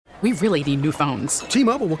We really need new phones.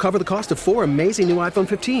 T-Mobile will cover the cost of 4 amazing new iPhone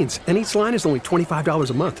 15s, and each line is only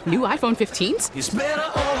 $25 a month. New iPhone 15s? It's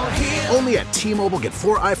better over here. Only at T-Mobile, get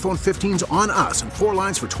 4 iPhone 15s on us and 4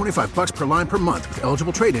 lines for $25 per line per month with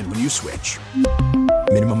eligible trade-in when you switch.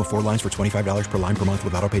 Minimum of 4 lines for $25 per line per month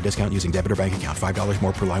with autopay discount using debit or bank account. $5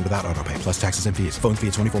 more per line without autopay, plus taxes and fees. Phone fee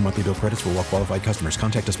at 24 monthly bill credits for well-qualified customers.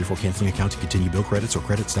 Contact us before canceling account to continue bill credits or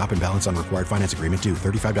credit stop and balance on required finance agreement due.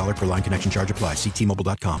 $35 per line connection charge applies. See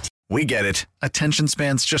T-Mobile.com. We get it. Attention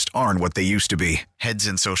spans just aren't what they used to be. Heads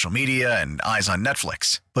in social media and eyes on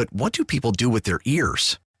Netflix. But what do people do with their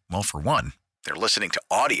ears? Well, for one, they're listening to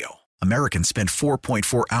audio. Americans spend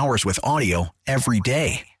 4.4 hours with audio every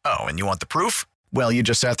day. Oh, and you want the proof? Well, you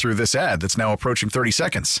just sat through this ad that's now approaching 30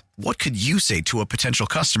 seconds. What could you say to a potential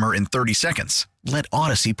customer in 30 seconds? Let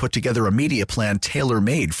Odyssey put together a media plan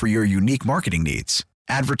tailor-made for your unique marketing needs.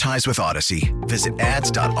 Advertise with Odyssey. Visit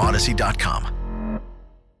ads.odyssey.com.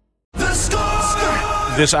 The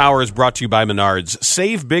Score! This hour is brought to you by Menards.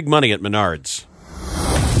 Save big money at Menards.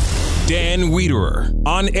 Dan Wiederer,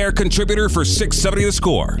 on-air contributor for 670 The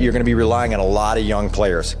Score. You're going to be relying on a lot of young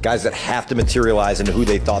players, guys that have to materialize into who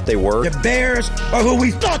they thought they were. The Bears are who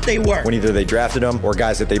we thought they were. When either they drafted them or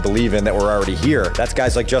guys that they believe in that were already here. That's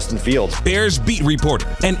guys like Justin Fields. Bears beat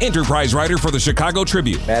reporter and enterprise writer for the Chicago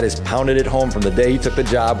Tribune. Matt has pounded it home from the day he took the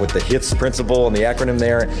job with the HITS principle and the acronym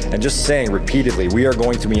there, and just saying repeatedly, we are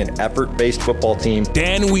going to be an effort-based football team.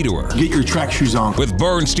 Dan Wiederer. Get your track shoes on. With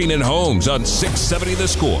Bernstein and Holmes on 670 The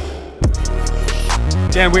Score.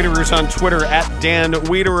 Dan Wiederer's on Twitter at Dan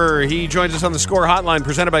Wiederer. He joins us on the Score Hotline,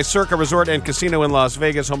 presented by Circa Resort and Casino in Las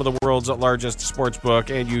Vegas, home of the world's largest sports book.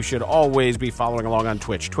 And you should always be following along on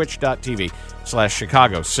Twitch,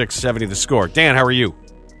 twitch.tv/Chicago 670 The Score. Dan, how are you?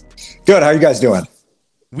 Good. How are you guys doing?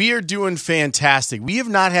 We are doing fantastic. We have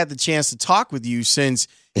not had the chance to talk with you since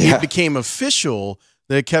it became official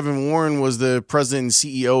that Kevin Warren was the president and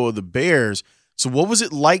CEO of the Bears. So what was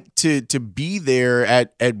it like to be there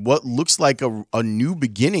at what looks like a new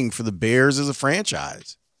beginning for the Bears as a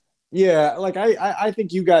franchise? Yeah, like I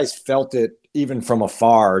think you guys felt it even from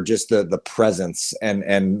afar, just the presence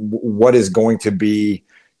and what is going to be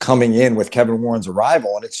coming in with Kevin Warren's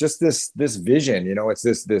arrival. And it's just this vision, it's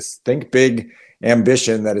this think big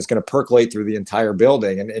ambition that is going to percolate through the entire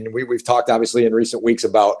building. And we've talked obviously in recent weeks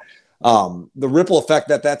about the ripple effect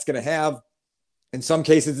that's going to have. In some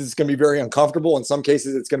cases, it's going to be very uncomfortable. In some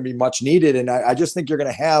cases, it's going to be much needed. And I just think you're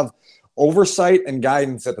going to have oversight and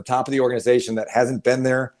guidance at the top of the organization that hasn't been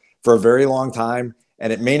there for a very long time.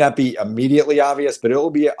 And it may not be immediately obvious, but it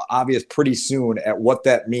will be obvious pretty soon at what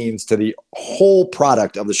that means to the whole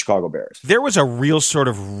product of the Chicago Bears. There was a real sort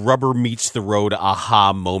of rubber meets the road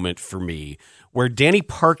aha moment for me where Danny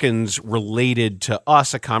Parkins related to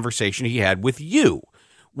us a conversation he had with you,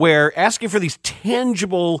 where asking for these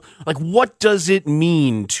tangible, like, what does it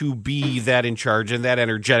mean to be that in charge and that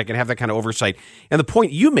energetic and have that kind of oversight? And the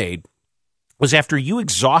point you made was after you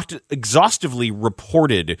exhaustively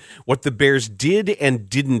reported what the Bears did and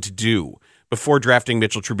didn't do before drafting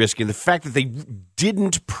Mitchell Trubisky, and the fact that they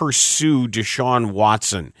didn't pursue Deshaun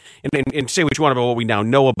Watson, and say what you want about what we now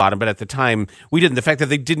know about him, but at the time we didn't. The fact that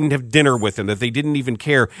they didn't have dinner with him, that they didn't even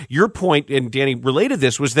care. Your point, and Danny related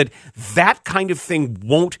this, was that kind of thing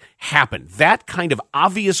won't happen. That kind of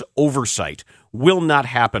obvious oversight will not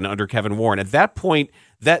happen under Kevin Warren. At that point,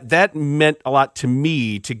 that meant a lot to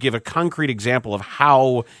me to give a concrete example of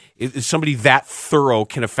how somebody that thorough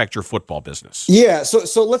can affect your football business. Yeah,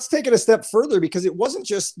 so let's take it a step further, because it wasn't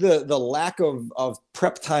just the lack of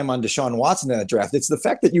prep time on Deshaun Watson in that draft. It's the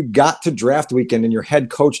fact that you got to draft weekend and your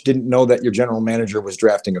head coach didn't know that your general manager was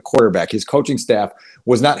drafting a quarterback. His coaching staff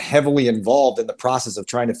was not heavily involved in the process of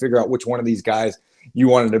trying to figure out which one of these guys you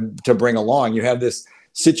wanted to bring along. You have this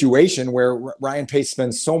situation where Ryan Pace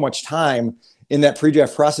spends so much time in that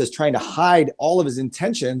pre-draft process trying to hide all of his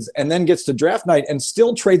intentions, and then gets to draft night and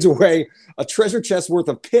still trades away a treasure chest worth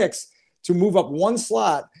of picks to move up one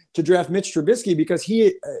slot to draft Mitch Trubisky because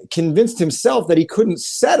he convinced himself that he couldn't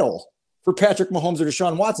settle for Patrick Mahomes or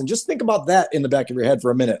Deshaun Watson. Just think about that in the back of your head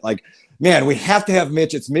for a minute. Like, man, we have to have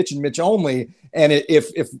Mitch. It's Mitch and Mitch only. And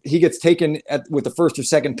if he gets taken with the first or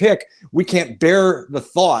second pick, we can't bear the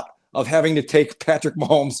thought of having to take Patrick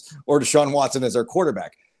Mahomes or Deshaun Watson as our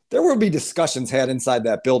quarterback. There will be discussions had inside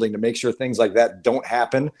that building to make sure things like that don't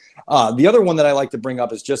happen. The other one that I like to bring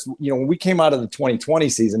up is just, when we came out of the 2020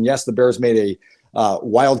 season, yes, the Bears made a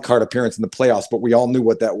wild card appearance in the playoffs, but we all knew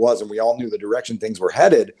what that was, and we all knew the direction things were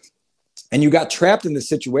headed. And you got trapped in this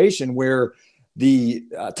situation where the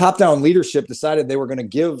top-down leadership decided they were going to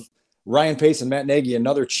give Ryan Pace and Matt Nagy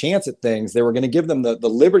another chance at things. They were going to give them the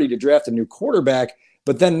liberty to draft a new quarterback.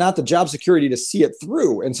 but then not the job security to see it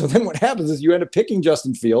through. And so then what happens is you end up picking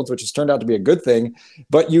Justin Fields, which has turned out to be a good thing,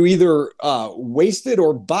 but you either wasted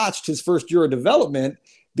or botched his first year of development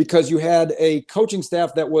because you had a coaching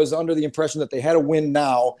staff that was under the impression that they had a win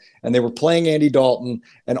now and they were playing Andy Dalton,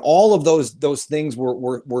 and all of those things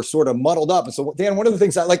were sort of muddled up. And so, Dan, one of the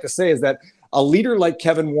things I like to say is that a leader like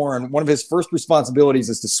Kevin Warren, one of his first responsibilities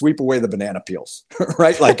is to sweep away the banana peels,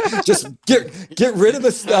 right? Like just get rid of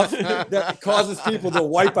the stuff that causes people to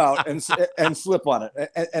wipe out and slip on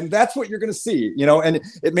it. And that's what you're going to see, and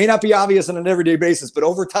it may not be obvious on an everyday basis, but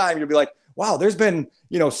over time you'll be like, wow, there's been,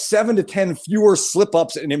 7 to 10 fewer slip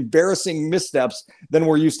ups and embarrassing missteps than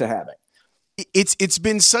we're used to having. It's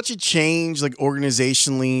been such a change, like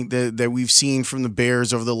organizationally, that we've seen from the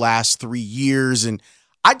Bears over the last 3 years. And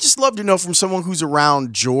I'd just love to know from someone who's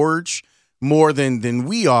around George more than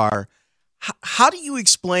we are, how do you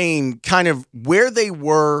explain kind of where they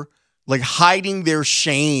were, like hiding their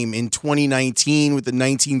shame in 2019 with the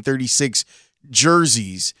 1936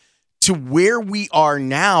 jerseys, to where we are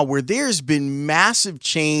now, where there's been massive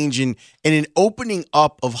change and an opening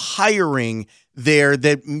up of hiring there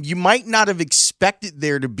that you might not have expected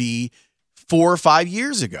there to be 4 or 5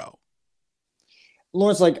 years ago?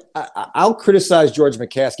 Lawrence, I'll criticize George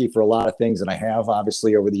McCaskey for a lot of things, and I have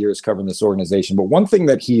obviously over the years covering this organization. But one thing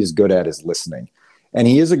that he is good at is listening, and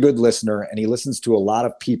he is a good listener, and he listens to a lot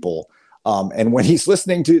of people. And when he's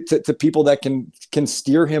listening to people that can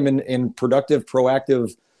steer him in productive,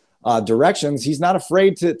 proactive directions, he's not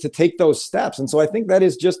afraid to take those steps. And so I think that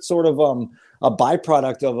is just sort of a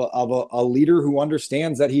byproduct of a leader who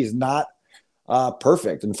understands that he's not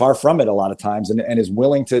perfect and far from it a lot of times, and is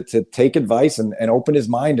willing to take advice and open his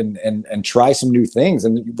mind and try some new things.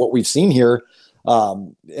 And what we've seen here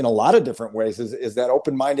in a lot of different ways is that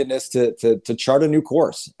open-mindedness to chart a new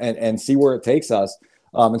course and see where it takes us.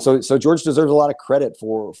 And so George deserves a lot of credit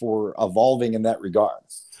for evolving in that regard.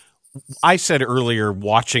 I said earlier,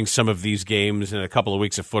 watching some of these games in a couple of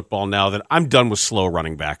weeks of football now, that I'm done with slow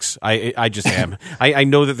running backs. I just am. I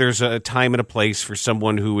know that there's a time and a place for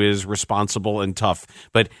someone who is responsible and tough,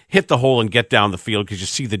 but hit the hole and get down the field because you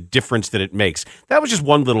see the difference that it makes. That was just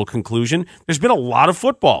one little conclusion. There's been a lot of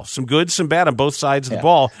football, some good, some bad on both sides of the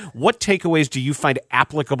ball. What takeaways do you find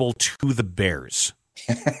applicable to the Bears?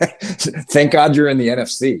 Thank God you're in the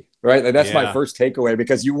NFC, right? That's my first takeaway,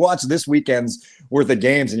 because you watch this weekend's worth of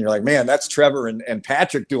games and you're like, man, that's Trevor and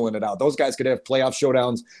Patrick dueling it out. Those guys could have playoff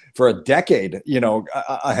showdowns for a decade,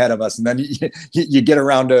 ahead of us. And then you get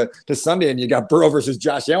around to Sunday and you got Burrow versus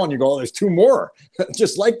Josh Allen. You go, oh, there's 2 more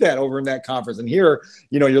just like that over in that conference. And here,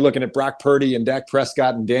 you're looking at Brock Purdy and Dak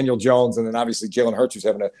Prescott and Daniel Jones, and then obviously Jalen Hurts, who's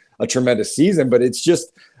having a tremendous season. But it's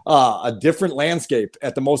just a different landscape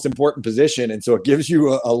at the most important position. And so it gives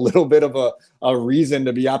you a little bit of a reason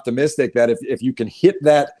to be optimistic that if you can hit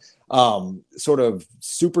that sort of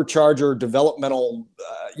supercharger developmental,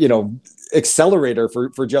 accelerator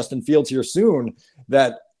for Justin Fields here soon,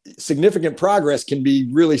 that significant progress can be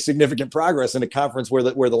really significant progress in a conference where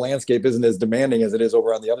the landscape isn't as demanding as it is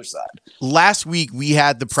over on the other side. Last week we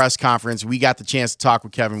had the press conference. We got the chance to talk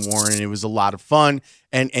with Kevin Warren, and it was a lot of fun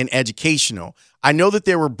and educational. I know that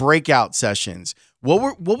there were breakout sessions.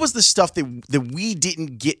 What was the stuff that we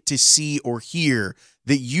didn't get to see or hear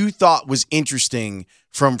that you thought was interesting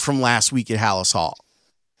from last week at Hallis Hall?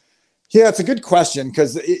 Yeah, it's a good question,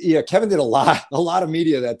 because Kevin did a lot of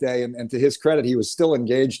media that day, and to his credit, he was still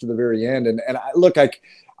engaged to the very end. And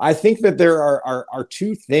I think that there are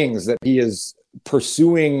 2 things that he is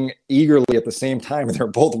pursuing eagerly at the same time, and they're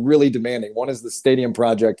both really demanding. One is the stadium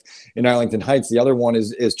project in Arlington Heights. The other one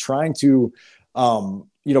is trying to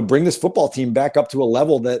bring this football team back up to a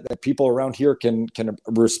level that people around here can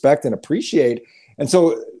respect and appreciate. And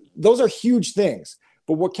so those are huge things.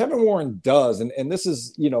 But what Kevin Warren does, and this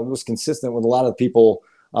is, was consistent with a lot of people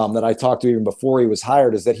that I talked to even before he was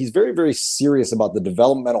hired, is that he's very, very serious about the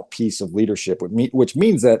developmental piece of leadership, which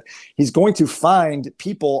means that he's going to find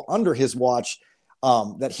people under his watch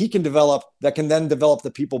that he can develop, that can then develop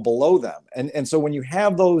the people below them. And so when you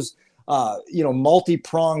have those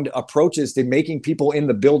multi-pronged approaches to making people in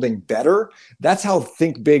the building better, that's how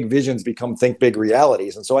think big visions become think big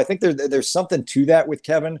realities. And so I think there's something to that with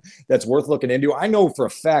Kevin that's worth looking into. I know for a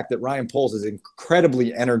fact that Ryan Poles is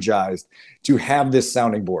incredibly energized to have this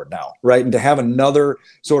sounding board now, right? And to have another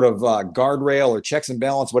sort of guardrail or checks and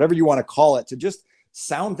balance, whatever you want to call it, to just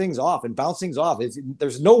sound things off and bounce things off.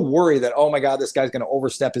 There's no worry that, oh my God, this guy's going to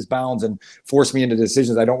overstep his bounds and force me into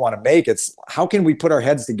decisions I don't want to make. It's how can we put our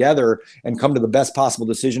heads together and come to the best possible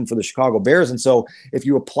decision for the Chicago Bears? And so if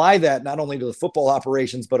you apply that not only to the football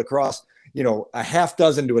operations, but across, a half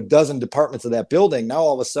dozen to a dozen departments of that building. Now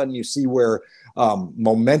all of a sudden you see where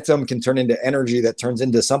momentum can turn into energy that turns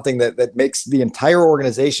into something that makes the entire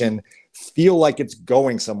organization feel like it's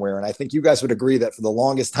going somewhere. And I think you guys would agree that for the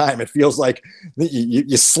longest time, it feels like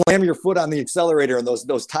you slam your foot on the accelerator and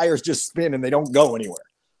those tires just spin and they don't go anywhere.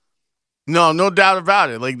 No doubt about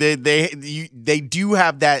it. Like they do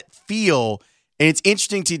have that feel, and it's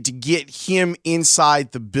interesting to get him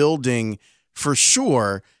inside the building for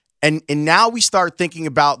sure. And now we start thinking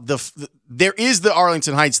about there is the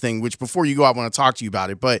Arlington Heights thing, which before you go, I want to talk to you about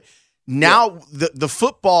it. But now the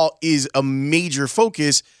football is a major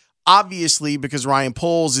focus, obviously, because Ryan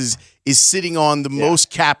Poles is sitting on the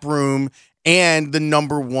most cap room and the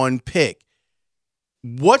number 1 pick.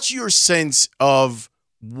 What's your sense of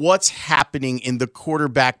what's happening in the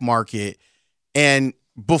quarterback market? And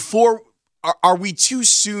before, are we too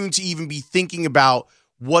soon to even be thinking about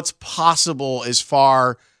what's possible as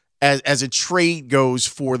far as a trade goes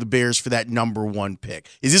for the Bears for that number 1 pick?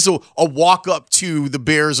 Is this a walk up to the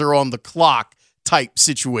Bears are on the clock type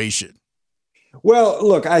situation? Well,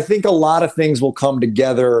 look, I think a lot of things will come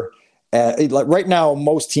together. Like right now,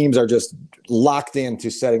 most teams are just locked into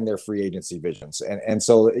setting their free agency visions. And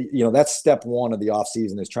so, that's step one of the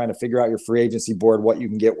offseason is trying to figure out your free agency board, what you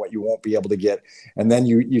can get, what you won't be able to get. And then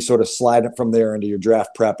you sort of slide it from there into your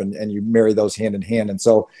draft prep and you marry those hand in hand. And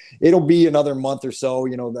so it'll be another month or so.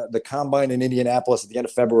 The combine in Indianapolis at the end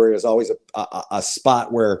of February is always a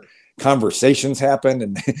spot where conversations happen,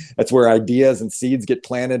 and that's where ideas and seeds get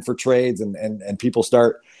planted for trades and people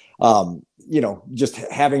start just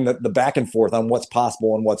having the back and forth on what's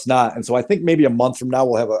possible and what's not. And so I think maybe a month from now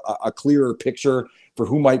we'll have a clearer picture for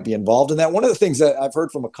who might be involved in that. One of the things that I've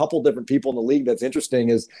heard from a couple different people in the league that's interesting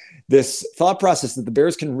is this thought process that the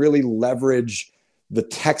Bears can really leverage the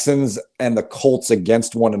Texans and the Colts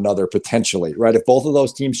against one another potentially, right? If both of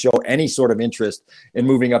those teams show any sort of interest in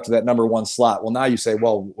moving up to that number 1 slot, well, now you say,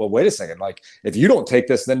 well, wait a second. Like if you don't take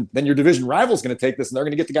this, then your division rival is going to take this and they're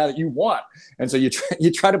going to get the guy that you want. And so you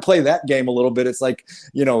try to play that game a little bit. It's like,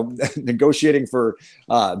 negotiating for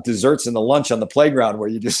desserts in the lunch on the playground where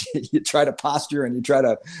you try to posture and you try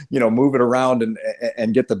to, move it around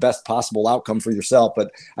and get the best possible outcome for yourself.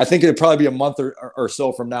 But I think it'll probably be a month or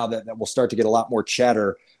so from now that we'll start to get a lot more chatter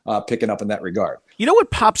picking up in that regard. You know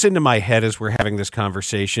what pops into my head as we're having this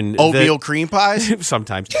conversation? Oatmeal cream pies?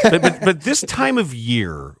 Sometimes. But this time of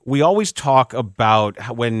year, we always talk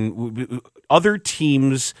about when other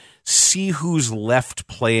teams see who's left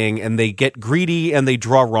playing and they get greedy and they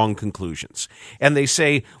draw wrong conclusions. And they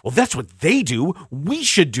say, well, that's what they do. We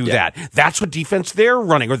should do that. That's what defense they're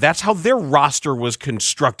running, or that's how their roster was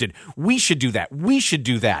constructed. We should do that. We should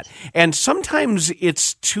do that. And sometimes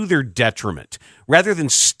it's to their detriment rather than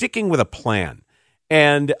sticking with a plan.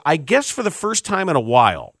 And I guess for the first time in a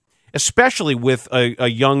while, especially with a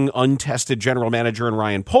young, untested general manager in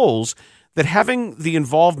Ryan Poles, that having the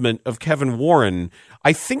involvement of Kevin Warren,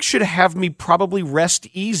 I think should have me probably rest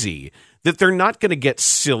easy that they're not going to get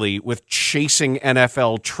silly with chasing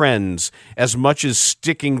NFL trends as much as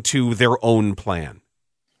sticking to their own plan.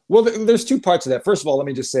 Well, there's 2 parts of that. First of all, let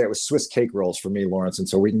me just say it was Swiss cake rolls for me, Lawrence, and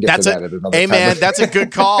so we can get to that at another time. Hey, man, that's a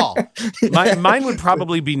good call. Mine would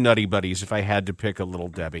probably be Nutty Buddies if I had to pick a Little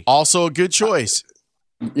Debbie. Also a good choice.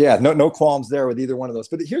 Yeah, no qualms there with either one of those.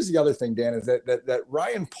 But here's the other thing, Dan, is that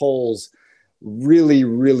Ryan Poles really,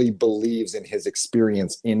 really believes in his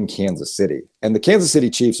experience in Kansas City. And the Kansas City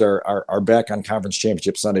Chiefs are back on Conference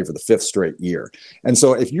Championship Sunday for the 5th straight year. And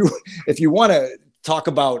so if you want to talk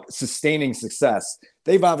about sustaining success,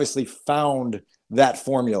 they've obviously found that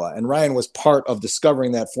formula. And Ryan was part of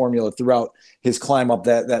discovering that formula throughout his climb up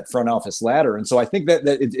that front office ladder. And so I think that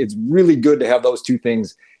it's really good to have those two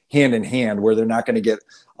things hand in hand, where they're not going to get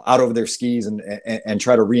out over their skis and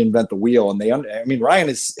try to reinvent the wheel. And Ryan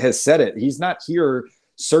has said it. He's not here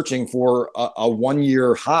searching for a 1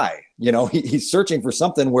 year high. He's searching for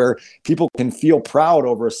something where people can feel proud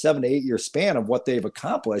over a 7 to 8 year span of what they've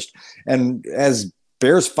accomplished. And as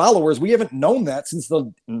Bears followers, we haven't known that since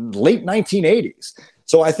the late 1980s.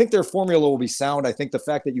 So I think their formula will be sound. I think the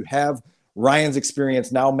fact that you have Ryan's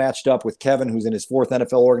experience now matched up with Kevin, who's in his 4th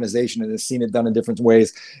NFL organization and has seen it done in different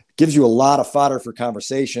ways, gives you a lot of fodder for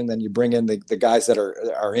conversation. Then you bring in the guys that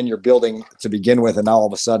are in your building to begin with, and now all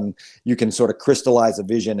of a sudden you can sort of crystallize a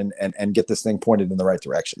vision and get this thing pointed in the right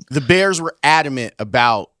direction. The Bears were adamant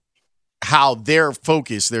about how their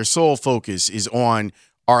sole focus is on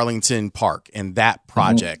Arlington Park and that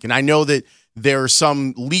project. Mm-hmm. And I know that there are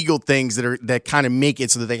some legal things that kind of make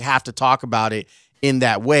it so that they have to talk about it in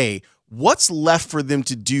that way. What's left for them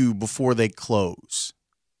to do before they close?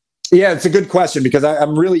 Yeah, it's a good question because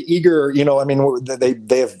I'm really eager.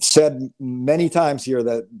 They have said many times here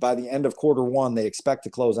that by the end of Q1, they expect to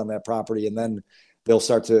close on that property, and then they'll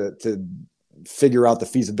start to figure out the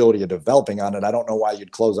feasibility of developing on it. I don't know why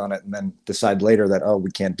you'd close on it and then decide later that,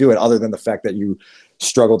 we can't do it, other than the fact that you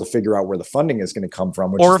struggle to figure out where the funding is going to come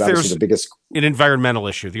from, which or is if obviously there's the biggest. An environmental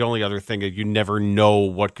issue. The only other thing is you never know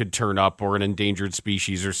what could turn up, or an endangered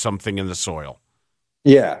species or something in the soil.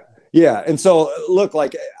 Yeah. Yeah. And so look,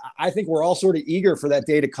 like, I think we're all sort of eager for that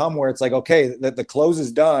day to come where it's like, okay, the close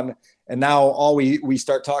is done. And now all we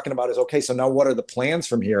start talking about is, okay, so now what are the plans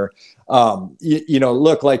from here?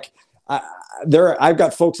 Look, like, I've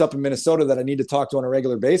got folks up in Minnesota that I need to talk to on a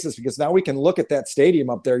regular basis, because now we can look at that stadium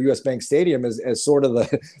up there, US Bank Stadium, as sort of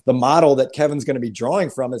the model that Kevin's going to be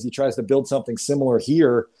drawing from as he tries to build something similar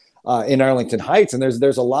here in Arlington Heights. And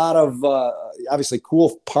there's a lot of obviously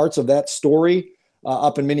cool parts of that story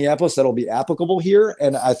up in Minneapolis that'll be applicable here.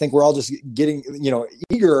 And I think we're all just getting,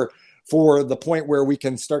 eager for the point where we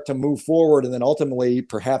can start to move forward, and then ultimately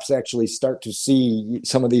perhaps actually start to see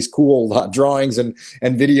some of these cool drawings and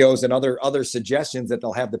videos and other suggestions that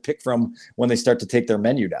they'll have to pick from when they start to take their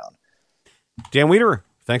menu down. Dan Wiederer,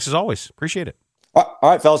 thanks as always. Appreciate it. All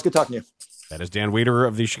right, fellas, good talking to you. That is Dan Wiederer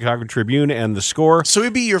of the Chicago Tribune and The Score. So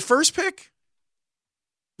it'd be your first pick?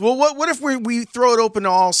 Well, what if we throw it open to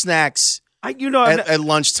all snacks at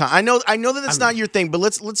lunchtime? I know that that's not your thing, but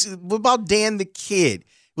let's what about Dan the Kid?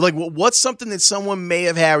 Like, what's something that someone may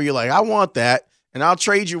have had where you're like, I want that, and I'll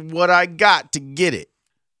trade you what I got to get it?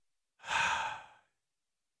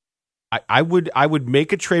 I would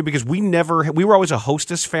make a trade, because we were always a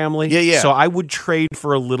Hostess family. Yeah. So I would trade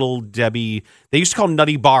for a Little Debbie. They used to call them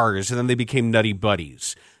Nutty Bars, and then they became Nutty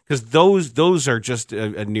Buddies, because those are just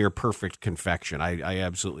a near perfect confection. I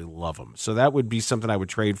absolutely love them. So that would be something I would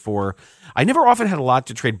trade for. I never often had a lot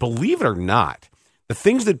to trade. Believe it or not, the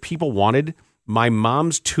things that people wanted: my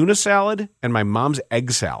mom's tuna salad and my mom's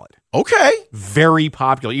egg salad. Okay. Very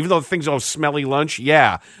popular. Even though the thing's all smelly lunch,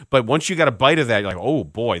 yeah. But once you got a bite of that, you're like, oh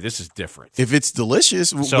boy, this is different. If it's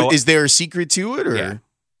delicious, so, is there a secret to it, or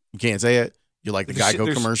you can't say it? You like the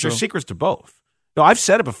Geico commercial? There's secrets to both. No, I've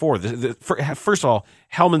said it before. First of all,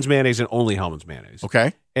 Hellman's mayonnaise and only Hellman's mayonnaise.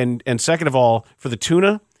 Okay. And second of all, for the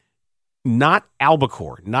tuna, not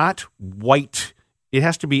albacore, not white. It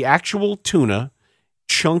has to be actual tuna,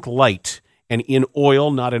 chunk light, and in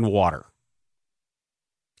oil, not in water.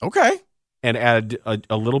 Okay. And add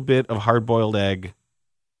a little bit of hard-boiled egg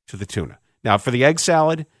to the tuna. Now, for the egg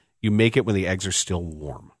salad, you make it when the eggs are still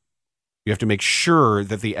warm. You have to make sure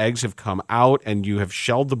that the eggs have come out and you have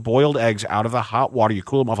shelled the boiled eggs out of the hot water. You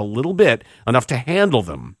cool them off a little bit, enough to handle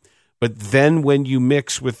them. But then when you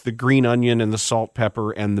mix with the green onion and the salt,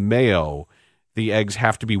 pepper, and the mayo, the eggs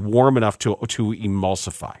have to be warm enough to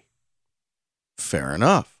emulsify. Fair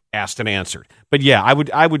enough. Asked and answered. But yeah,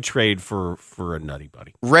 I would trade for a Nutty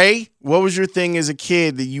Buddy. Ray, what was your thing as a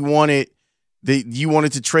kid that you wanted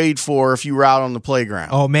to trade for if you were out on the playground?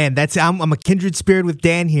 Oh man, I'm a kindred spirit with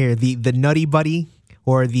Dan here. The Nutty Buddy,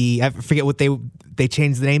 or I forget what they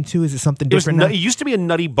changed the name to. Is it something different now? It used to be a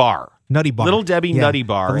Nutty Bar. Nutty Bar. Little Debbie Nutty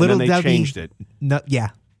Bar, and then they changed it.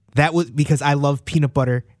 That was because I love peanut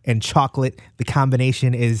butter and chocolate. The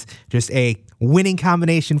combination is just a winning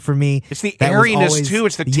combination for me. It's the airiness too.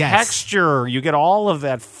 It's the texture. You get all of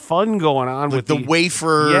that fun going on with the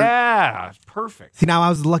wafer. Yeah, it's perfect. See, now I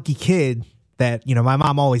was a lucky kid that my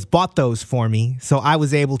mom always bought those for me, so I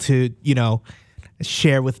was able to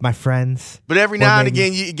share with my friends. But every now and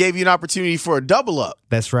again, it gave you an opportunity for a double up.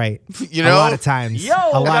 That's right. A lot of times.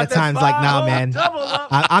 A lot of times, like, nah, man,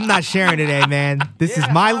 I'm not sharing today, man. This is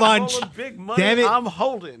my lunch. Damn it. I'm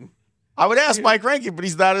holding. I would ask Mike Rankin, but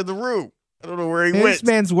he's not in the room. I don't know where he went. This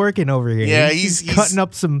man's working over here. Yeah, he's cutting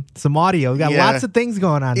up some audio. We got lots of things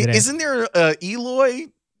going on today. Isn't there Eloy?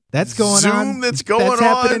 That's going Zoom on. That's going on. That's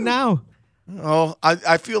happening now. Oh,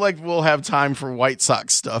 I feel like we'll have time for White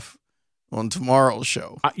Sox stuff on tomorrow's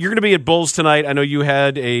show. You're going to be at Bulls tonight. I know you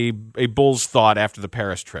had a Bulls thought after the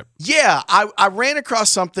Paris trip. Yeah, I ran across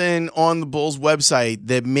something on the Bulls website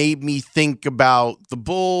that made me think about the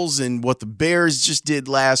Bulls and what the Bears just did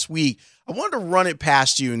last week. I wanted to run it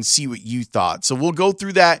past you and see what you thought. So we'll go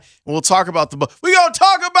through that and we'll talk about the Bulls. We're going to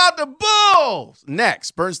talk about the Bulls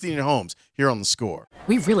next. Bernstein and Holmes here on The Score.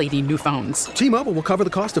 We really need new phones. T-Mobile will cover the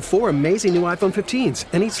cost of 4 amazing new iPhone 15s,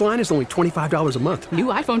 and each line is only $25 a month. New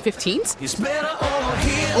iPhone 15s? It's better over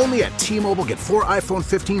here. Only at T-Mobile, get 4 iPhone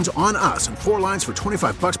 15s on us and 4 lines for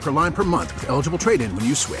 $25 per line per month with eligible trade-in when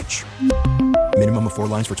you switch. Minimum of 4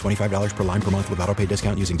 lines for $25 per line per month with autopay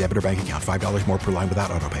discount using debit or bank account. $5 more per line without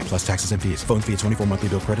autopay, plus taxes and fees. Phone fee at 24 monthly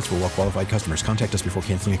bill credits for well-qualified customers. Contact us before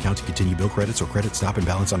canceling account to continue bill credits or credit stop and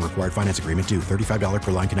balance on required finance agreement due. $35 per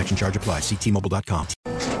line connection charge applies. See T-Mobile.com.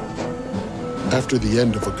 After the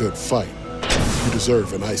end of a good fight, you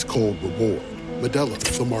deserve an ice-cold reward. Modelo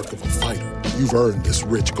is the mark of a fighter. You've earned this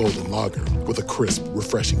rich golden lager with a crisp,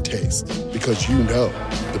 refreshing taste. Because you know,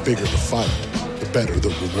 the bigger the fight, the better the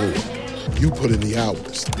reward. You put in the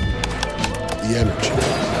hours, the energy,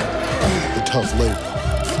 the tough labor.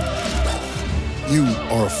 You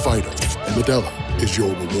are a fighter, and Modelo is your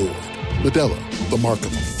reward. Modelo, the mark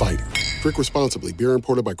of a fighter. Drink responsibly. Beer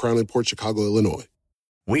imported by Crown Imports, Chicago, Illinois.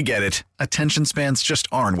 We get it. Attention spans just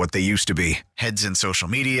aren't what they used to be. Heads in social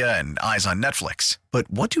media and eyes on Netflix. But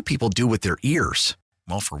what do people do with their ears?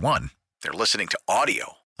 Well, for one, they're listening to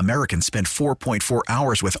audio. Americans spend 4.4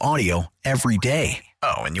 hours with audio every day.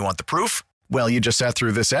 Oh, and you want the proof? Well, you just sat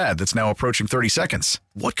through this ad that's now approaching 30 seconds.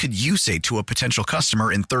 What could you say to a potential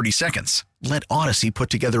customer in 30 seconds? Let Odyssey put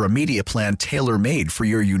together a media plan tailor-made for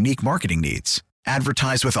your unique marketing needs.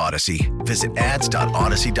 Advertise with Odyssey. Visit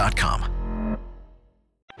ads.odyssey.com.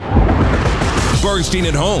 Bernstein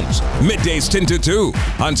and Holmes, middays 10 to 2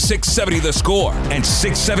 on 670 The Score and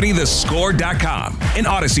 670thescore.com. An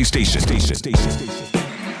Odyssey station.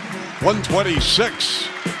 126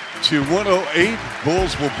 to 108.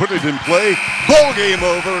 Bulls will put it in play. Ball game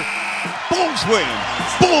over. Bulls win.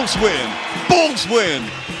 Bulls win. Bulls win.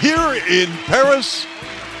 Here in Paris,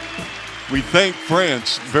 we thank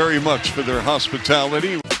France very much for their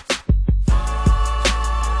hospitality.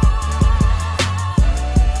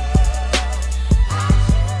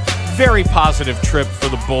 Very positive trip for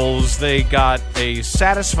the Bulls. They got a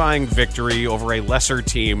satisfying victory over a lesser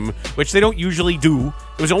team, which they don't usually do.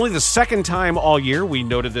 It was only the second time all year. We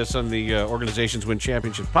noted this on the Organizations Win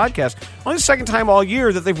Championships podcast. Only the second time all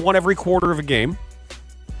year that they've won every quarter of a game.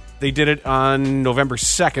 They did it on November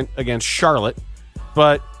 2nd against Charlotte,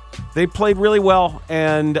 but they played really well,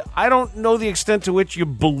 and I don't know the extent to which you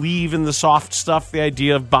believe in the soft stuff, the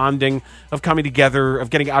idea of bonding, of coming together, of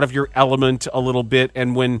getting out of your element a little bit,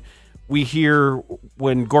 and when we hear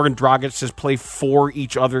when Goran Dragic says play for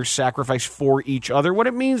each other, sacrifice for each other, what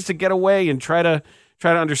it means to get away and try to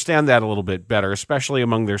understand that a little bit better, especially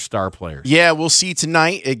among their star players. Yeah, we'll see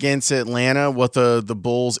tonight against Atlanta what the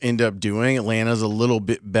Bulls end up doing. Atlanta's a little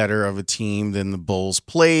bit better of a team than the Bulls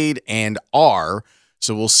played and are,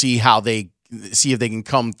 so we'll see if they can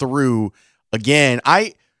come through again.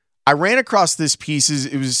 I ran across this piece.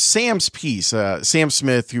 It was Sam's piece, Sam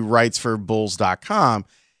Smith, who writes for Bulls.com.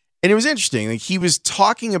 And it was interesting. Like, he was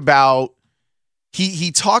talking about,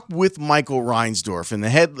 he talked with Michael Reinsdorf, and the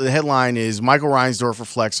headline is Michael Reinsdorf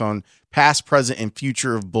reflects on past, present, and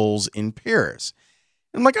future of Bulls in Paris.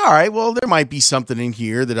 And I'm like, all right, well, there might be something in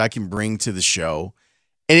here that I can bring to the show.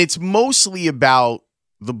 And it's mostly about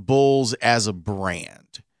the Bulls as a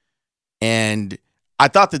brand. And I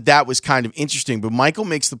thought that was kind of interesting. But Michael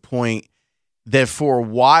makes the point that for a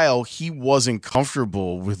while, he wasn't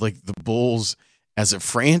comfortable with like the Bulls as a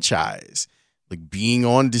franchise, like being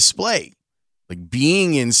on display, like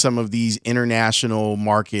being in some of these international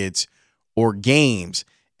markets or games.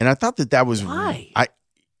 And I thought that was why.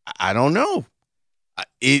 I don't know.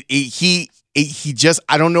 He just,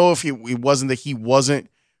 I don't know if it wasn't that he wasn't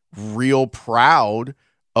real proud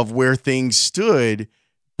of where things stood,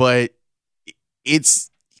 but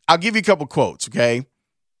I'll give you a couple quotes. Okay.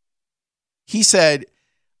 He said,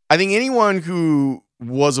 I think anyone who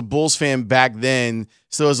was a Bulls fan back then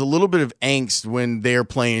still has a little bit of angst when they're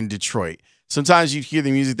playing Detroit. Sometimes you'd hear the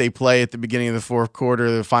music they play at the beginning of the fourth quarter,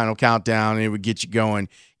 the final countdown, and it would get you going.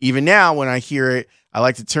 Even now, when I hear it, I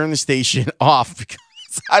like to turn the station off because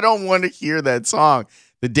I don't want to hear that song.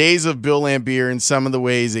 The days of Bill Laimbeer and some of the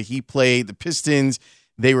ways that he played the Pistons,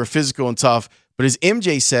 they were physical and tough. But as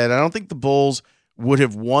MJ said, I don't think the Bulls would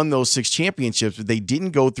have won those 6 championships, but they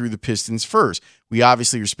didn't go through the Pistons first. We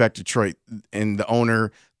obviously respect Detroit and the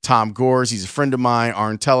owner, Tom Gores. He's a friend of mine.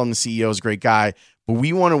 Arn Tellem, the CEO, is a great guy. But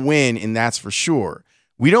we want to win, and that's for sure.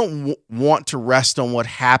 We don't want to rest on what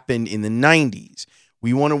happened in the 90s.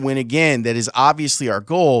 We want to win again. That is obviously our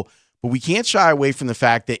goal, but we can't shy away from the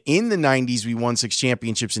fact that in the 90s, we won 6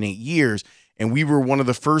 championships in 8 years, and we were one of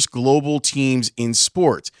the first global teams in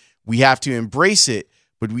sports. We have to embrace it,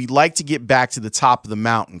 but we'd like to get back to the top of the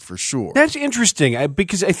mountain for sure. That's interesting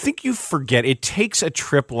because I think you forget it takes a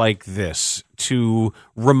trip like this to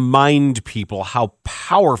remind people how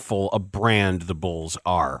powerful a brand the Bulls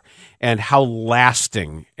are and how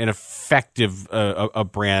lasting and effective a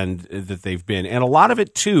brand that they've been. And a lot of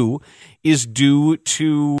it, too, is due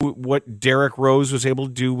to what Derrick Rose was able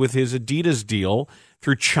to do with his Adidas deal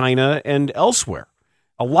through China and elsewhere.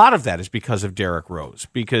 A lot of that is because of Derrick Rose,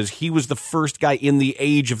 because he was the first guy in the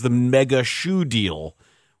age of the mega shoe deal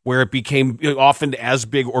where it became often as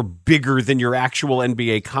big or bigger than your actual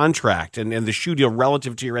NBA contract and the shoe deal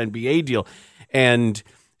relative to your NBA deal. And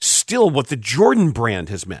still what the Jordan brand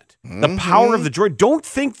has meant. The power of the Jordan. Don't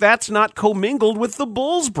think that's not commingled with the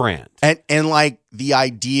Bulls brand. And like the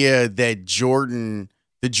idea that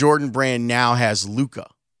the Jordan brand now has Luka.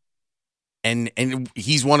 And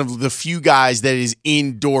he's one of the few guys that is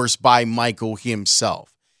endorsed by Michael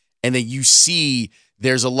himself. And that you see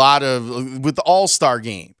there's a lot of, with the All-Star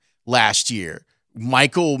game last year,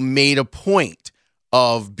 Michael made a point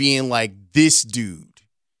of being like, this dude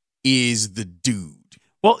is the dude.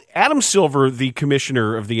 Well, Adam Silver, the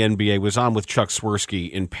commissioner of the NBA, was on with Chuck Swirsky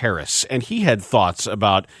in Paris, and he had thoughts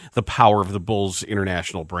about the power of the Bulls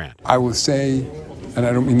international brand. I will say, and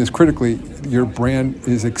I don't mean this critically, your brand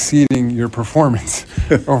is exceeding your performance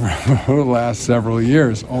over the last several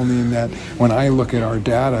years, only in that when I look at our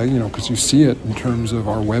data, because you see it in terms of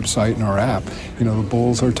our website and our app, the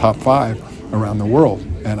Bulls are top 5 around the world.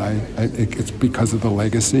 And it's because of the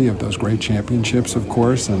legacy of those great championships, of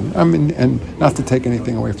course. And and not to take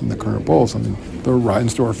anything away from the current Bulls. The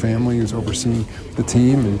Reinsdorf family is overseeing the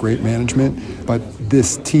team and great management. But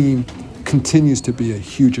this team continues to be a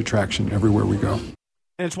huge attraction everywhere we go.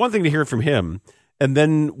 And it's one thing to hear from him. And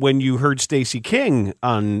then when you heard Stacey King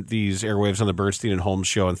on these airwaves on the Bernstein and Holmes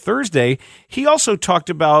show on Thursday, he also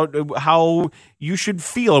talked about how you should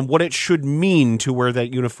feel and what it should mean to wear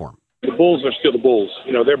that uniform. The Bulls are still the Bulls.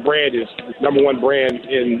 Their brand is the number one brand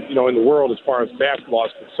in the world as far as basketball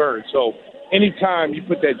is concerned. So anytime you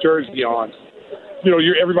put that jersey on,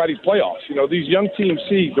 you're everybody's playoffs. These young teams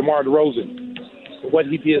see DeMar DeRozan, what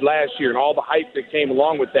he did last year and all the hype that came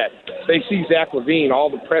along with that. They see Zach LaVine, all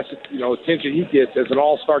the press, attention he gets as an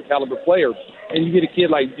all-star caliber player. And you get a kid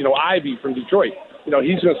like, Ivy from Detroit.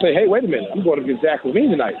 He's going to say, hey, wait a minute, I'm going against Zach LaVine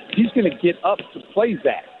tonight. He's going to get up to play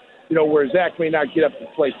Zach. Where Zach may not get up to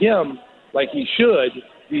play him like he should.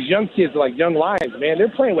 These young kids are like young lions, man.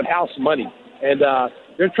 They're playing with house money, and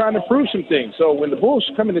they're trying to prove some things. So when the Bulls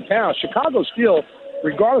come into town, Chicago still,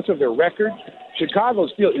 regardless of their record, Chicago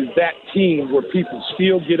still is that team where people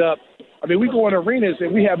still get up. We go in arenas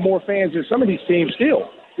and we have more fans than some of these teams still.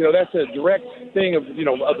 That's a direct thing of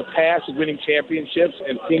the past of winning championships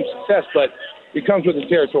and team success, but it comes with the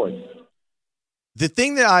territory. The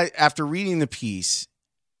thing that after reading the piece,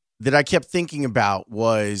 that I kept thinking about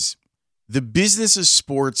was the business of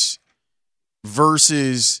sports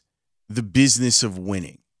versus the business of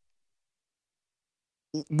winning.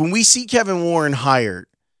 When we see Kevin Warren hired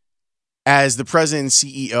as the president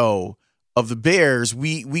and CEO of the Bears,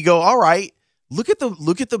 we go, all right, look at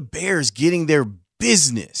the Bears getting their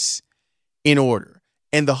business in order.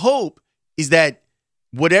 And the hope is that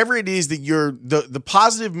whatever it is that the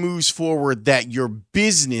positive moves forward that your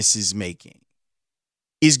business is making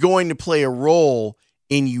is going to play a role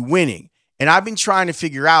in you winning. And I've been trying to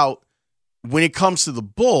figure out, when it comes to the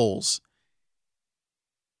Bulls,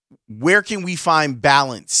 where can we find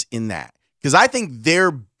balance in that? Because I think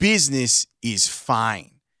their business is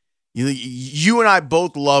fine. You and I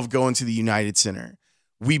both love going to the United Center.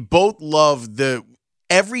 We both love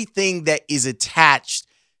everything that is attached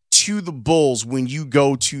to the Bulls when you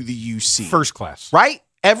go to the UC. First class. Right?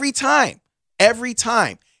 Every time.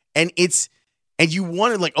 And you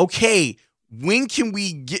want to okay, when can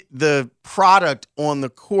we get the product on the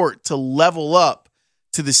court to level up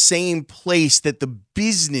to the same place that the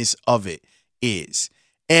business of it is?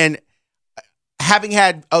 And having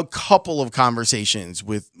had a couple of conversations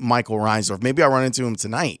with Michael Reinsdorf, maybe I'll run into him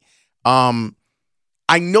tonight. I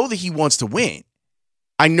know that he wants to win.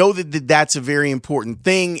 I know that that's a very important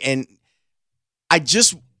thing. And I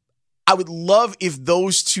would love if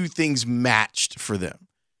those two things matched for them.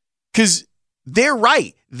 Because they're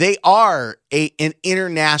right. They are an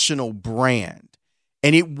international brand,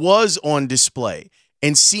 and it was on display.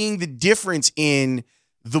 And seeing the difference in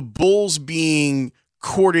the Bulls being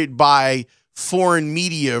courted by foreign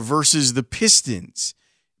media versus the Pistons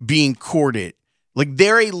being courted,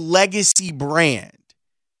 they're a legacy brand.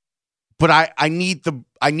 But I need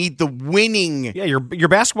the winning. Yeah, your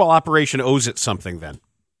basketball operation owes it something then.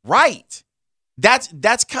 Right.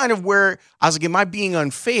 That's kind of where I was like, am I being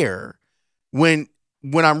unfair? When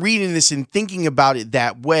when I'm reading this and thinking about it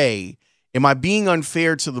that way, am I being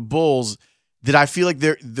unfair to the Bulls that I feel like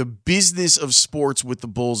the business of sports with the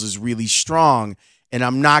Bulls is really strong, and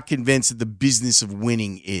I'm not convinced that the business of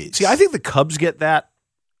winning is? See, I think the Cubs get that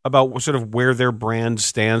about sort of where their brand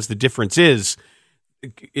stands. The difference is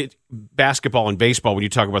basketball and baseball, when you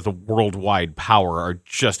talk about the worldwide power, are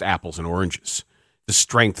just apples and oranges. The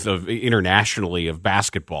strength of internationally of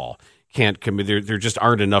basketball can't come. There just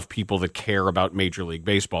aren't enough people that care about Major League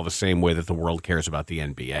Baseball the same way that the world cares about the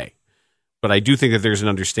NBA. But I do think that there's an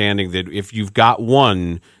understanding that if you've got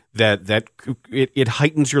one, that it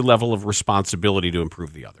heightens your level of responsibility to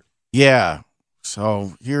improve the other. Yeah.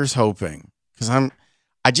 So here's hoping, because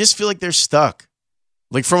I just feel like they're stuck.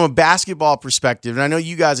 Like from a basketball perspective, and I know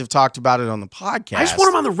you guys have talked about it on the podcast. I just want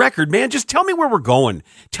them on the record, man. Just tell me where we're going.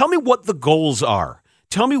 Tell me what the goals are.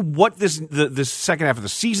 Tell me what this second half of the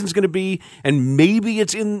season is going to be, and maybe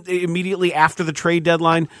it's in immediately after the trade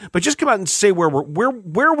deadline. But just come out and say where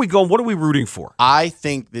are we going? What are we rooting for? I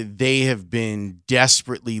think that they have been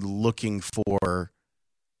desperately looking for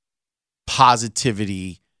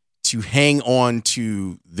positivity to hang on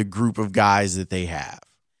to the group of guys that they have.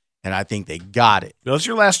 And I think they got it. That's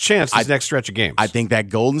your last chance this next stretch of games. I think that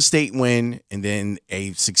Golden State win and then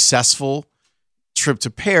a successful trip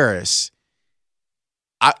to Paris,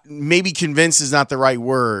 maybe convinced is not the right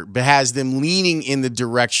word, but has them leaning in the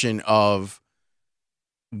direction of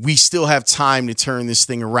we still have time to turn this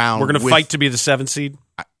thing around. We're going to fight to be the 7th seed?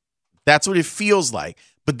 That's what it feels like.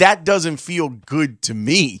 But that doesn't feel good to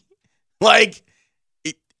me. Like,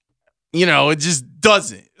 it just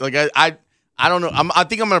doesn't. Like, I don't know. I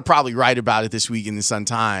think I'm going to probably write about it this week in the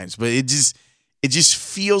Sun-Times, but it just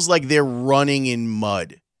feels like they're running in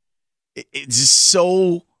mud. It's just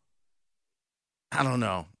so, I don't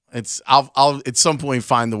know. I'll at some point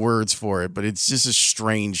find the words for it, but it's just a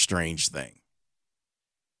strange thing.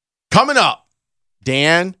 Coming up,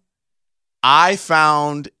 Dan, I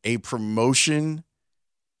found a promotion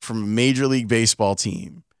from a Major League Baseball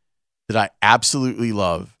team that I absolutely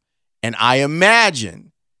love, and I imagine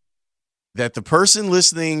that the person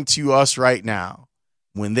listening to us right now,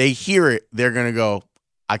 when they hear it, they're going to go,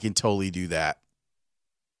 I can totally do that.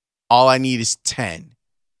 All I need is 10.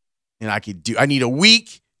 And I need a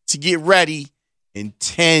week to get ready and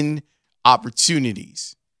 10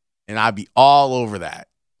 opportunities. And I'd be all over that.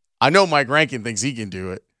 I know Mike Rankin thinks he can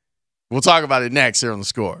do it. We'll talk about it next here on The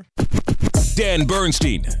Score. Dan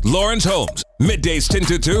Bernstein, Lawrence Holmes, middays 10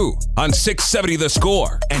 to 2 on 670 The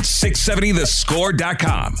Score and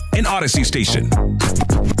 670thescore.com, an Odyssey station.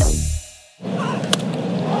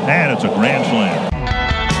 And it's a grand slam.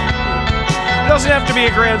 It doesn't have to be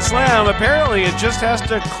a grand slam. Apparently, it just has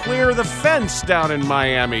to clear the fence down in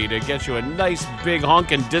Miami to get you a nice big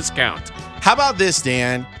honkin' discount. How about this,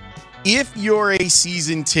 Dan? If you're a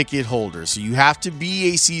season ticket holder, so you have to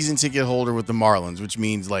be a season ticket holder with the Marlins, which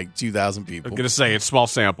means like 2,000 people. I'm going to say it's small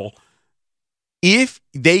sample. If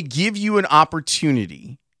they give you an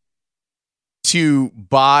opportunity to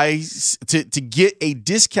buy, to get a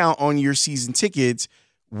discount on your season tickets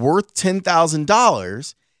worth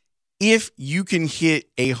 $10,000, if you can hit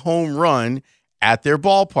a home run at their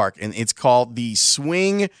ballpark, and it's called the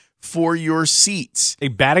Swing for Your Seats. A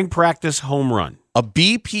batting practice home run. A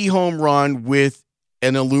BP home run with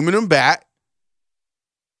an aluminum bat.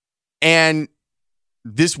 And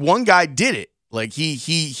this one guy did it. Like he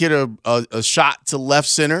hit a shot to left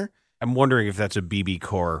center. I'm wondering if that's a BB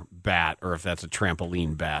Core bat or if that's a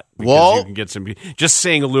trampoline bat. Well, you can get some. Just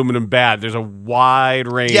saying aluminum bat, there's a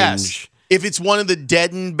wide range. Yes. If it's one of the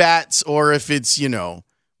deadened bats or if it's, one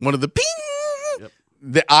of the ping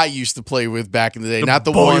that I used to play with back in the day. Not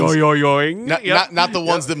the ones not the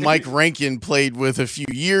ones that Mike Rankin played with a few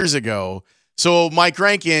years ago. So Mike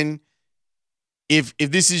Rankin, if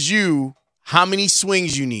this is you, how many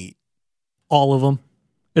swings you need? All of them.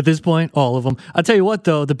 At this point, all of them. I'll tell you what,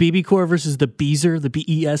 though, the BB Core versus the Beezer, the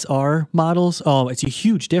BESR models, it's a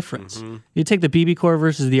huge difference. Mm-hmm. You take the BB Core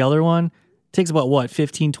versus the other one, it takes about,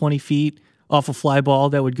 15, 20 feet off a fly ball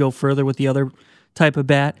that would go further with the other type of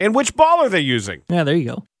bat. And which ball are they using? Yeah, there you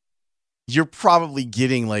go. You're probably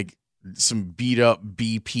getting, some beat-up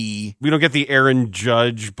BP. We don't get the Aaron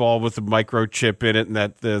Judge ball with the microchip in it, and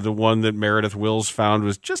that the one that Meredith Wills found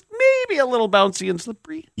was just maybe a little bouncy and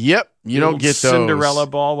slippery. Yep, you don't get those. Cinderella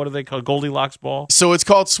ball, what do they call it? Goldilocks ball? So it's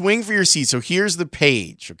called Swing for Your Seat. So here's the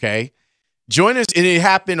page, okay? Join us, and it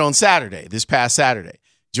happened on Saturday, this past Saturday.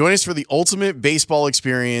 Join us for the ultimate baseball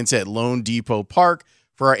experience at Lone Depot Park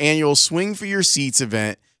for our annual Swing for Your Seats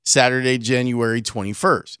event, Saturday, January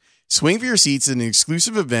 21st. Swing for Your Seats is an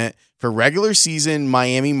exclusive event for regular season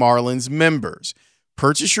Miami Marlins members.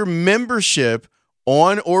 Purchase your membership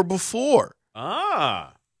on or before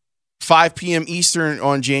 5 p.m. Eastern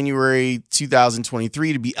on January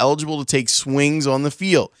 2023 to be eligible to take swings on the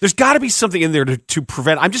field. There's got to be something in there to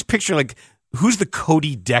prevent. I'm just picturing, like, who's the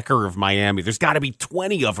Cody Decker of Miami? There's got to be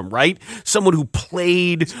 20 of them, right? Someone who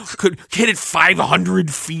played, could hit it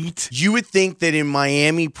 500 feet. You would think that in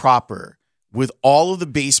Miami proper, with all of the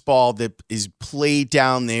baseball that is played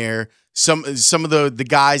down there, some of the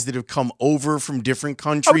guys that have come over from different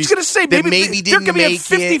countries. I was going to say, maybe didn't there could be a make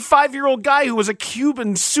 55-year-old guy who was a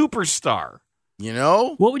Cuban superstar. You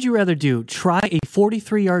know? What would you rather do? Try a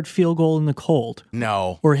 43-yard field goal in the cold?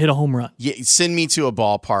 No. Or hit a home run? Yeah, send me to a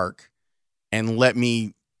ballpark and let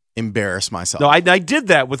me embarrass myself. No, I did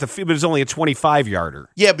that with but it was only a 25-yarder.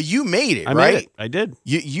 Yeah, but you made it, I right? made it. I did.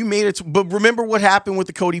 You made it. But remember what happened with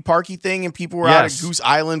the Cody Parkey thing and people were out at Goose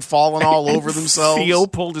Island falling all over themselves? Theo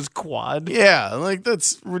pulled his quad. Yeah, like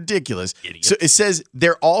that's ridiculous. Idiot. So it says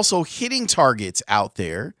they're also hitting targets out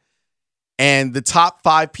there. And the top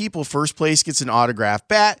 5 people, first place gets an autographed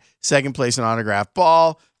bat, second place an autographed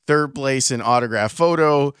ball, third place an autographed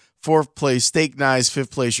photo, fourth place steak knives,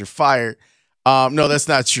 fifth place you're fired. No, that's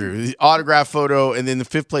not true. The autograph photo, and then the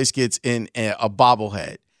fifth place gets in a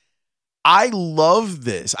bobblehead. I love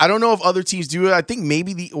this. I don't know if other teams do it. I think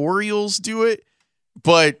maybe the Orioles do it,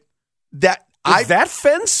 but that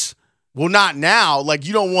fence? Well, not now. Like,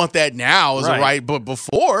 you don't want that now, is right? But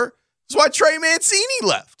before, that's why Trey Mancini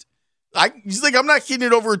left. He's like, I'm not hitting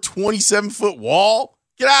it over a 27-foot wall.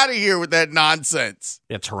 Get out of here with that nonsense.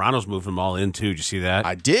 Yeah, Toronto's moving them all in, too. Did you see that?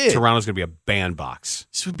 I did. Toronto's going to be a bandbox.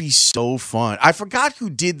 This would be so fun. I forgot who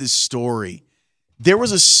did the story. There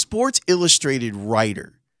was a Sports Illustrated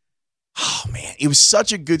writer. Oh, man. It was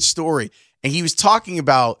such a good story. And he was talking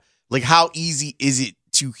about, like, how easy is it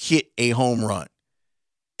to hit a home run?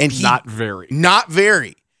 And Not very. Not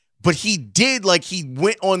very. But he did, like, he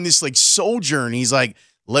went on this, like, sojourn. He's like,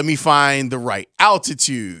 let me find the right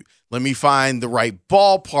altitude. Let me find the right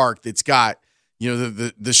ballpark that's got, you know,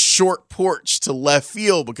 the short porch to left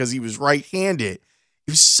field because he was right-handed. It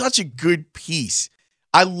was such a good piece.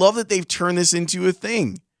 I love that they've turned this into a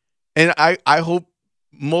thing. And I hope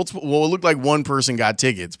multiple, well, it looked like one person got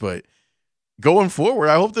tickets, but going forward,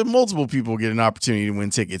 I hope that multiple people get an opportunity to win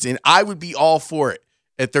tickets. And I would be all for it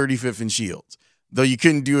at 35th and Shields, though you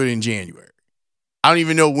couldn't do it in January. I don't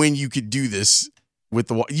even know when you could do this with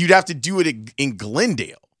you'd have to do it in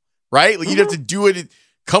Glendale. Right? Like, you'd have to do it.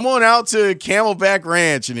 Come on out to Camelback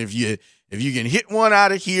Ranch, and if you can hit one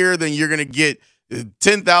out of here, then you're going to get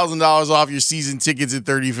 $10,000 off your season tickets at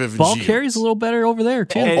 35th and Ball Shields. carries a little better over there,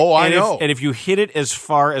 too. I know. And if you hit it as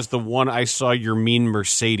far as the one I saw your mean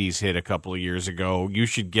Mercedes hit a couple of years ago, you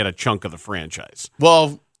should get a chunk of the franchise.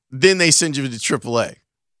 Well, then they send you to AAA.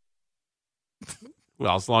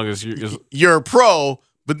 Well, as long as you're a pro.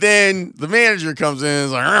 But then the manager comes in and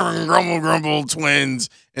is like, grumble, Twins,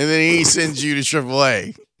 and then he sends you to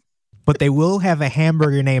AAA. But they will have a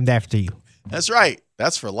hamburger named after you. That's right.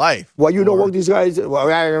 That's for life. Well, you know what these guys...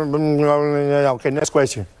 Okay, next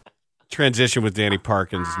question. Transition with Danny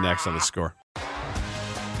Parkins next on The Score.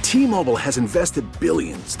 T-Mobile has invested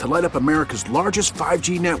billions to light up America's largest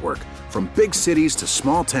 5G network, from big cities to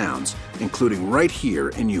small towns, including right here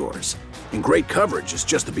in yours. And great coverage is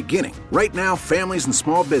just the beginning. Right now, families and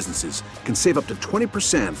small businesses can save up to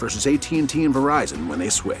 20% versus AT&T and Verizon when they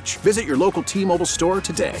switch. Visit your local T-Mobile store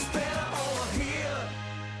today.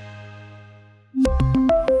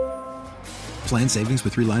 Plan savings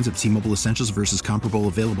with 3 lines of T-Mobile Essentials versus comparable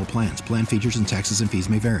available plans. Plan features and taxes and fees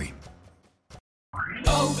may vary.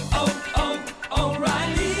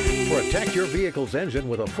 Protect your vehicle's engine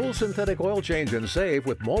with a full synthetic oil change and save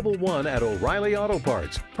with Mobil 1 at O'Reilly Auto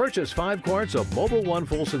Parts. Purchase 5 quarts of Mobil 1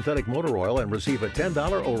 full synthetic motor oil and receive a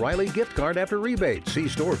 $10 O'Reilly gift card after rebate. See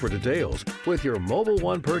store for details. With your Mobil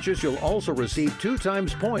 1 purchase, you'll also receive 2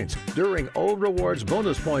 times points during O Rewards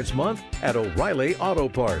Bonus Points Month at O'Reilly Auto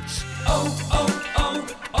Parts.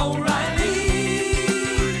 O'Reilly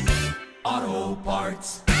Auto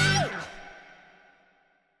Parts.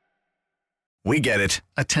 We get it.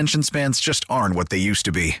 Attention spans just aren't what they used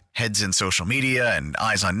to be. Heads in social media and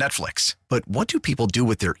eyes on Netflix. But what do people do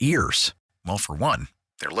with their ears? Well, for one,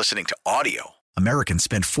 they're listening to audio. Americans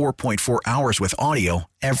spend 4.4 hours with audio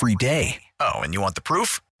every day. Oh, and you want the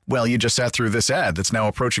proof? Well, you just sat through this ad that's now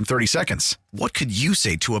approaching 30 seconds. What could you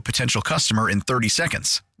say to a potential customer in 30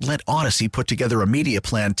 seconds? Let Odyssey put together a media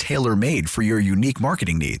plan tailor-made for your unique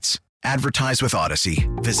marketing needs. Advertise with Odyssey.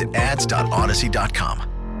 Visit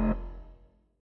ads.odyssey.com.